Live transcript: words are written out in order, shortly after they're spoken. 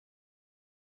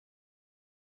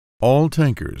All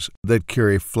tankers that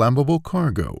carry flammable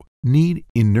cargo need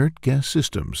inert gas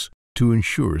systems to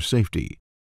ensure safety.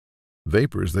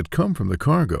 Vapors that come from the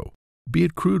cargo, be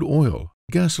it crude oil,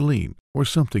 gasoline, or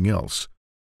something else,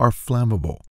 are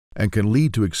flammable and can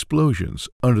lead to explosions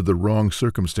under the wrong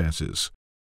circumstances.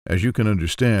 As you can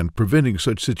understand, preventing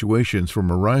such situations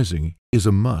from arising is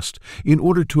a must in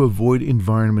order to avoid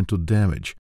environmental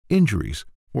damage, injuries,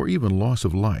 or even loss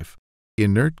of life.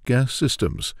 Inert gas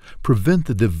systems prevent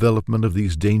the development of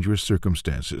these dangerous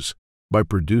circumstances by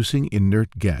producing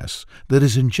inert gas that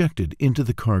is injected into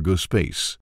the cargo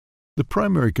space. The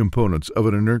primary components of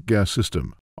an inert gas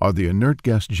system are the inert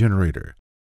gas generator,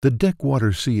 the deck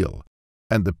water seal,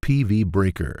 and the PV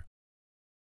breaker.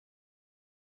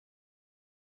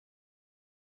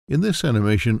 In this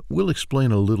animation, we'll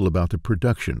explain a little about the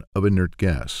production of inert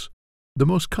gas. The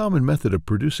most common method of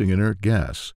producing inert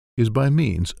gas is by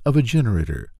means of a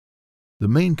generator. The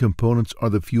main components are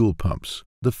the fuel pumps,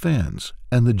 the fans,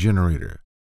 and the generator.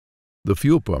 The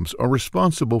fuel pumps are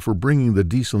responsible for bringing the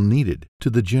diesel needed to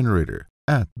the generator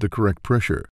at the correct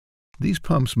pressure. These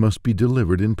pumps must be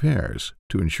delivered in pairs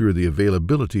to ensure the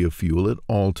availability of fuel at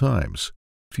all times.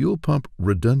 Fuel pump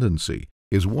redundancy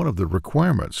is one of the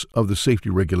requirements of the safety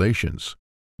regulations.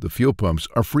 The fuel pumps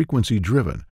are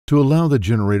frequency-driven to allow the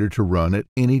generator to run at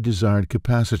any desired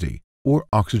capacity or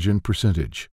oxygen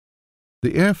percentage.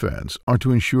 The air fans are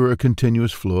to ensure a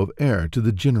continuous flow of air to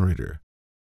the generator.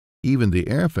 Even the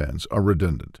air fans are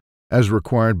redundant, as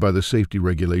required by the safety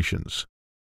regulations.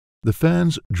 The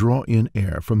fans draw in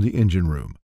air from the engine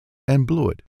room and blow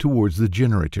it towards the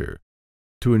generator.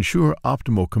 To ensure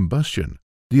optimal combustion,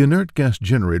 the inert gas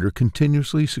generator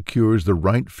continuously secures the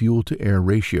right fuel-to-air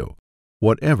ratio,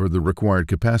 whatever the required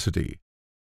capacity.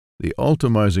 The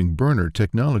ultimizing burner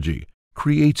technology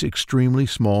creates extremely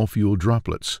small fuel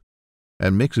droplets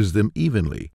and mixes them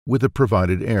evenly with the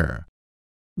provided air.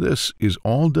 This is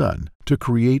all done to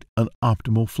create an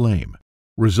optimal flame,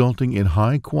 resulting in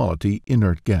high-quality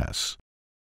inert gas.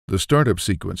 The startup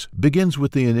sequence begins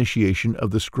with the initiation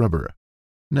of the scrubber.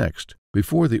 Next,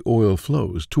 before the oil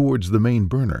flows towards the main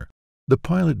burner, the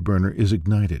pilot burner is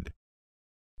ignited.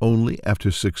 Only after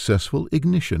successful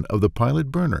ignition of the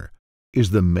pilot burner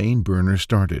is the main burner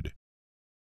started.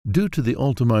 Due to the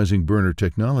ultimizing burner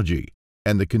technology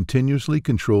and the continuously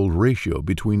controlled ratio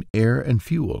between air and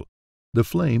fuel, the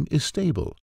flame is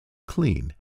stable,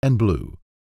 clean, and blue.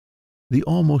 The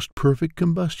almost perfect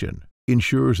combustion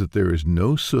ensures that there is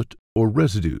no soot or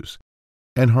residues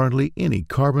and hardly any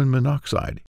carbon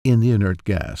monoxide in the inert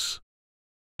gas.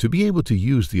 To be able to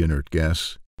use the inert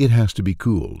gas, it has to be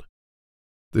cooled.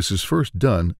 This is first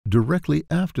done directly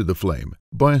after the flame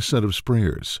by a set of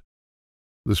sprayers.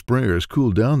 The sprayers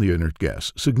cool down the inert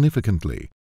gas significantly,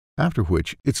 after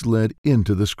which it's led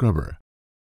into the scrubber.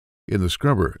 In the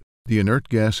scrubber, the inert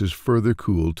gas is further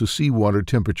cooled to seawater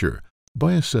temperature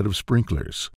by a set of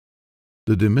sprinklers.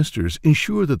 The demisters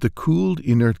ensure that the cooled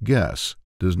inert gas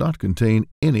does not contain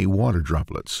any water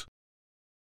droplets.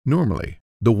 Normally,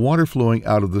 the water flowing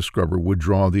out of the scrubber would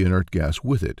draw the inert gas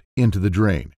with it into the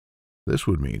drain. This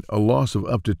would mean a loss of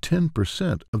up to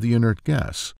 10% of the inert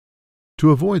gas. To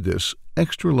avoid this,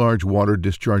 extra large water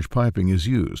discharge piping is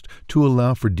used to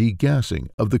allow for degassing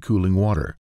of the cooling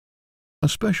water. A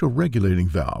special regulating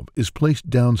valve is placed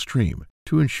downstream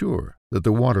to ensure that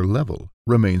the water level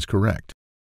remains correct.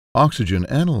 Oxygen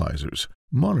analyzers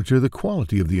monitor the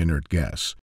quality of the inert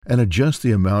gas and adjust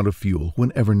the amount of fuel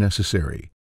whenever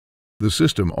necessary. The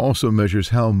system also measures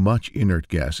how much inert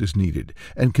gas is needed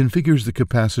and configures the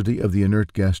capacity of the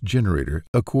inert gas generator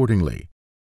accordingly.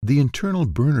 The internal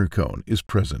burner cone is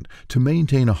present to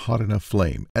maintain a hot enough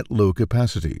flame at low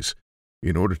capacities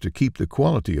in order to keep the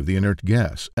quality of the inert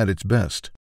gas at its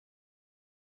best.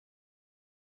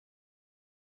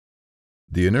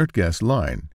 The inert gas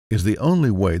line is the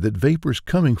only way that vapors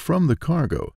coming from the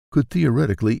cargo could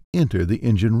theoretically enter the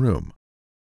engine room.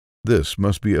 This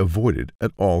must be avoided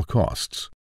at all costs.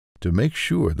 To make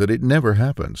sure that it never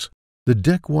happens, the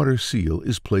deck water seal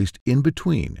is placed in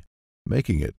between,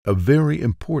 making it a very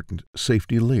important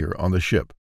safety layer on the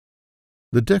ship.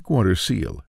 The deck water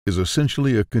seal is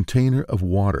essentially a container of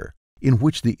water in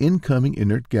which the incoming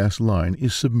inert gas line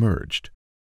is submerged.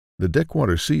 The deck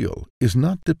water seal is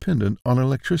not dependent on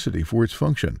electricity for its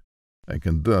function and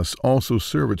can thus also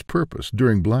serve its purpose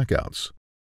during blackouts.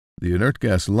 The inert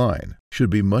gas line should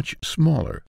be much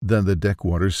smaller than the deck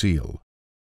water seal.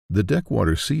 The deck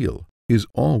water seal is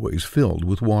always filled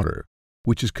with water,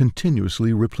 which is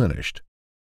continuously replenished.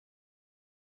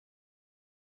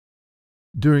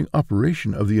 During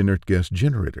operation of the inert gas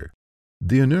generator,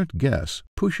 the inert gas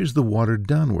pushes the water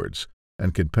downwards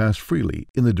and can pass freely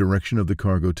in the direction of the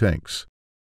cargo tanks.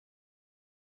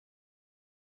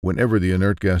 Whenever the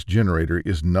inert gas generator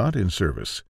is not in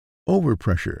service,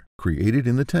 overpressure created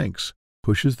in the tanks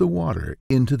pushes the water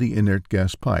into the inert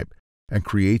gas pipe and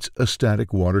creates a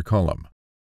static water column.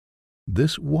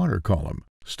 This water column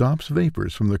stops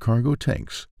vapors from the cargo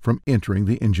tanks from entering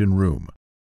the engine room.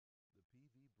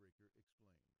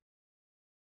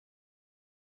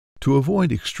 To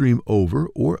avoid extreme over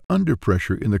or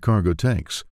underpressure in the cargo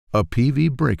tanks, a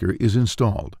PV breaker is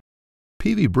installed.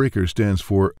 PV breaker stands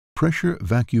for Pressure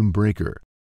Vacuum Breaker.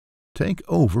 Tank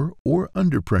over or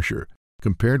underpressure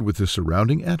compared with the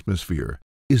surrounding atmosphere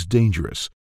is dangerous,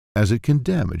 as it can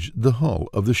damage the hull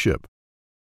of the ship.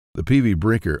 The PV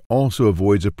breaker also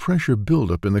avoids a pressure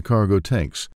buildup in the cargo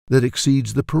tanks that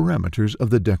exceeds the parameters of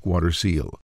the deckwater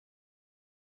seal.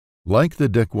 Like the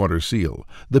deckwater seal,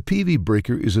 the PV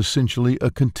breaker is essentially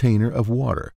a container of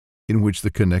water in which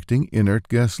the connecting inert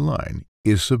gas line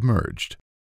is submerged.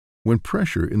 When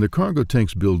pressure in the cargo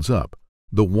tanks builds up,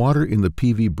 the water in the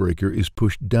PV breaker is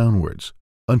pushed downwards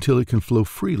until it can flow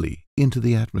freely into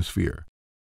the atmosphere.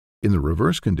 In the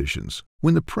reverse conditions,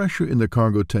 when the pressure in the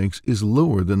cargo tanks is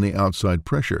lower than the outside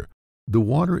pressure, the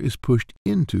water is pushed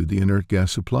into the inert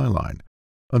gas supply line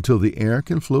until the air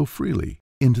can flow freely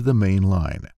into the main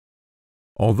line.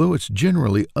 Although it's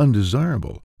generally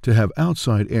undesirable to have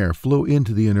outside air flow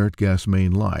into the inert gas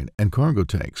main line and cargo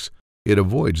tanks, it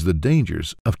avoids the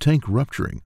dangers of tank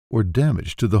rupturing or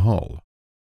damage to the hull.